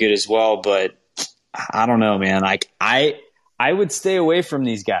very good as well. But I don't know, man. Like I would stay away from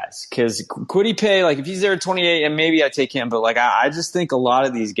these guys because Kwity Paye, like if he's there at 28, and maybe I take him, but like I just think a lot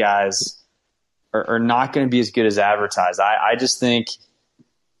of these guys are not going to be as good as advertised. I just think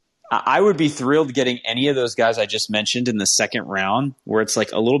I would be thrilled getting any of those guys I just mentioned in the second round, where it's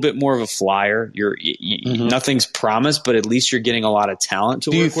like a little bit more of a flyer. Nothing's promised, but at least you're getting a lot of talent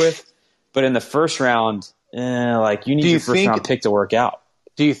to work with. But in the first round, like you need your first round pick to work out.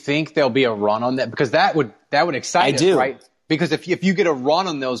 Do you think there'll be a run on that? Because that would excite us, right? Because if you get a run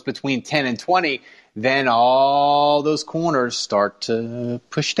on those between 10 and 20, then all those corners start to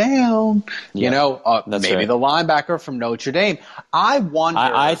push down. Maybe right. The linebacker from Notre Dame. I wonder.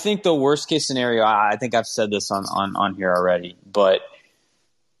 I think the worst case scenario, I think I've said this on here already, but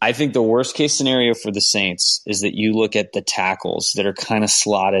I think the worst case scenario for the Saints is that you look at the tackles that are kind of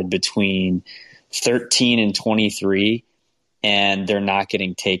slotted between 13 and 23, and they're not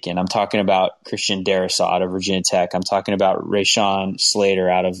getting taken. I'm talking about Christian Darrisaw out of Virginia Tech. I'm talking about Rashawn Slater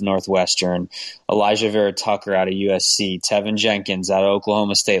out of Northwestern, Elijah Vera Tucker out of USC, Tevin Jenkins out of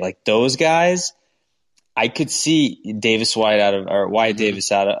Oklahoma State. Like those guys, I could see Wyatt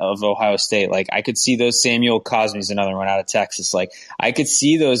Davis out of Ohio State. Like I could see those. Samuel Cosme's another one out of Texas. Like I could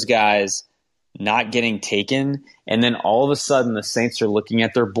see those guys not getting taken, and then all of a sudden the Saints are looking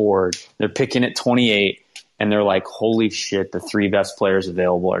at their board. They're picking at 28. And they're like, holy shit, the three best players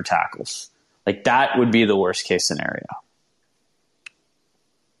available are tackles. Like, that would be the worst case scenario.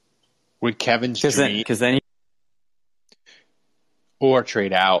 Would Kevin Street or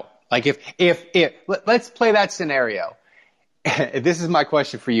trade out? Like, if let's play that scenario. This is my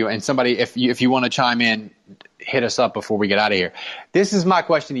question for you. And somebody, if you want to chime in, hit us up before we get out of here. This is my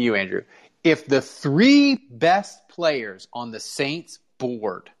question to you, Andrew. If the three best players on the Saints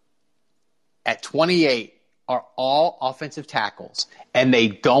board at 28 are all offensive tackles and they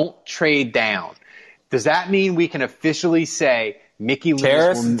don't trade down, does that mean we can officially say Mickey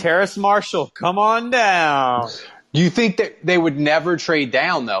Loomis Terrace Marshall, come on down? Do you think that they would never trade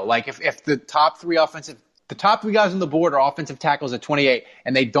down though? Like if the top three guys on the board are offensive tackles at 28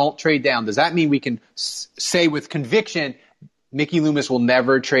 and they don't trade down, does that mean we can say with conviction Mickey Loomis will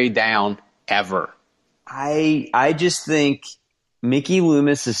never trade down ever? I just think Mickey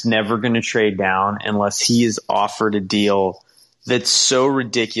Loomis is never going to trade down unless he is offered a deal that's so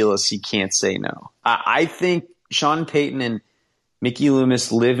ridiculous he can't say no. I think Sean Payton and Mickey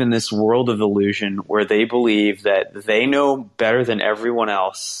Loomis live in this world of illusion where they believe that they know better than everyone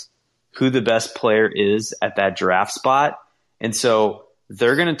else who the best player is at that draft spot. And so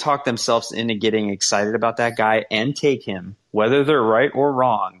they're going to talk themselves into getting excited about that guy and take him, whether they're right or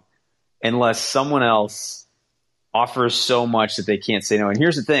wrong, unless someone else offers so much that they can't say no. And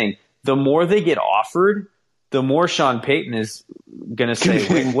here's the thing. The more they get offered, the more Sean Payton is going to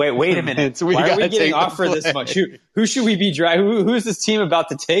say, wait a minute. Why are we getting offered this much? Who should we be driving? Who's this team about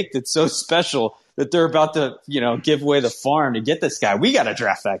to take that's so special that they're about to, give away the farm to get this guy? We got to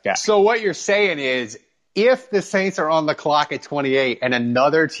draft that guy. So what you're saying is if the Saints are on the clock at 28 and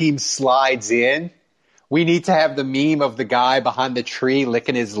another team slides in, we need to have the meme of the guy behind the tree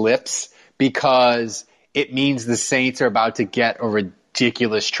licking his lips because it means the Saints are about to get a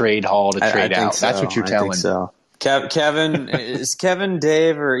ridiculous trade haul to trade out. So. That's what you're telling me. So. Kevin, is Kevin,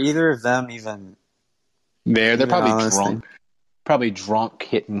 Dave, or either of them even? They're probably drunk. Probably drunk,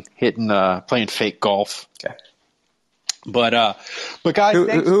 hitting, playing fake golf. Okay. But guys,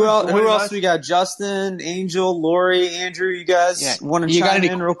 who else we got? Justin, Angel, Lori, Andrew. You guys want to chime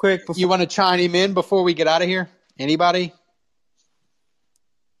in real quick? You want to chime him in before we get out of here? Anybody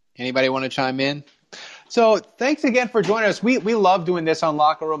want to chime in? So thanks again for joining us. We love doing this on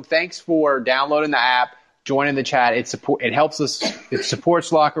Locker Room. Thanks for downloading the app, joining the chat. It helps us. It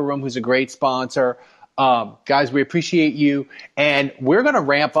supports Locker Room, who's a great sponsor. Guys, we appreciate you. And we're going to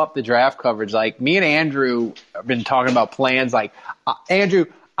ramp up the draft coverage. Like, me and Andrew have been talking about plans. Like, Andrew,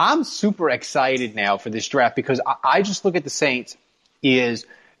 I'm super excited now for this draft because I just look at the Saints is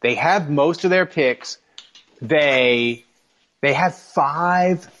they have most of their picks. They have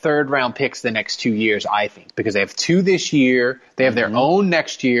 5 third-round picks the next 2 years, I think, because they have 2 this year. They have their own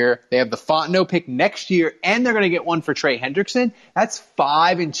next year. They have the Fontenot pick next year, and they're going to get one for Trey Hendrickson. That's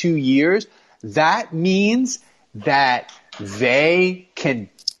 5 in 2 years. That means that they can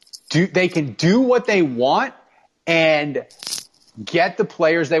do what they want and get the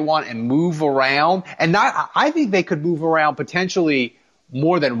players they want and move around. And I think they could move around potentially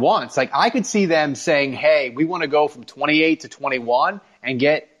more than once. Like, I could see them saying, hey, we want to go from 28 to 21 and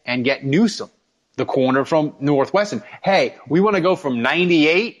get Newsome, the corner from Northwestern. Hey, we want to go from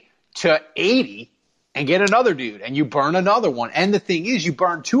 98 to 80 and get another dude, and you burn another one. And the thing is, you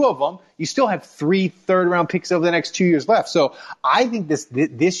burn 2 of them, you still have 3 third-round picks over the next 2 years left. So I think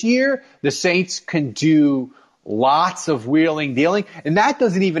this year, the Saints can do lots of wheeling, dealing, and that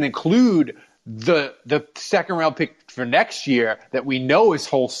doesn't even include the second-round pick for next year that we know is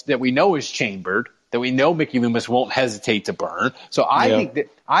chambered, that we know Mickey Loomis won't hesitate to burn. So I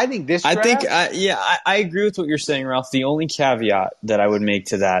think this draft, I agree with what you're saying, Ralph. The only caveat that I would make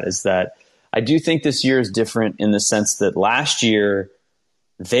to that is that I do think this year is different in the sense that last year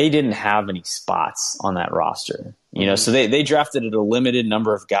they didn't have any spots on that roster. So they drafted at a limited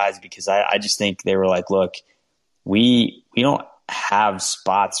number of guys because I just think they were like, look, we don't have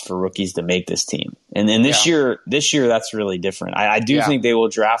spots for rookies to make this team. And then this year that's really different. I do think they will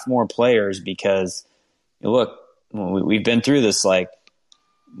draft more players because look, we've been through this, like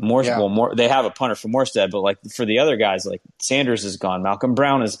more, they have a punter for Morstead, but like for the other guys, like Sanders is gone, Malcolm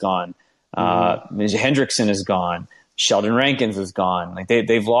Brown is gone. Hendrickson is gone. Sheldon Rankins is gone. Like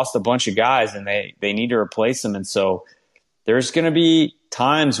they've lost a bunch of guys and they need to replace them. And so there's going to be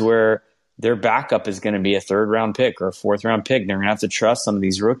times where their backup is going to be a 3rd-round pick or a 4th-round pick. They're going to have to trust some of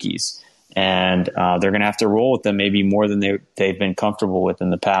these rookies, and they're going to have to roll with them maybe more than they've been comfortable with in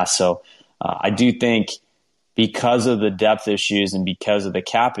the past. So I do think because of the depth issues and because of the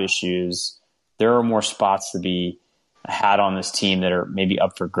cap issues, there are more spots to be had on this team that are maybe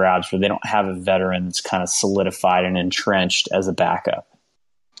up for grabs where they don't have a veteran that's kind of solidified and entrenched as a backup.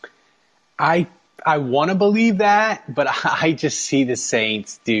 I want to believe that, but I just see the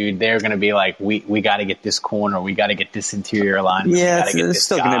Saints, dude. They're going to be like, we got to get this corner. We got to get this interior line. Yeah, it's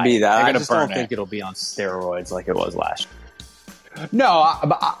still going to be that. I just don't think it'll be on steroids like it was last year. No,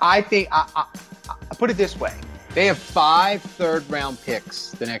 I think I put it this way. They have 5 third-round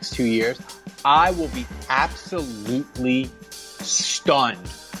picks the next 2 years. I will be absolutely stunned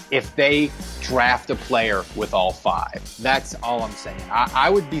if they draft a player with all 5. That's all I'm saying. I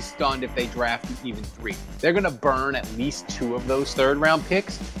would be stunned if they drafted even 3. They're going to burn at least 2 of those third-round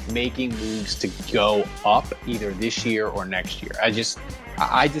picks, making moves to go up either this year or next year. I just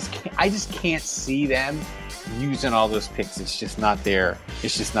can't see them using all those picks. It's just not their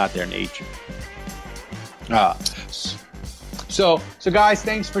nature. So guys,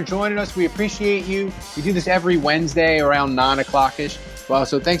 thanks for joining us. We appreciate you. We do this every Wednesday around 9 o'clock-ish. Well,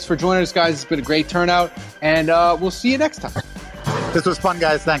 so thanks for joining us, guys. It's been a great turnout, and we'll see you next time. This was fun,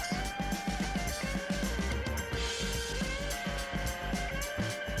 guys. Thanks.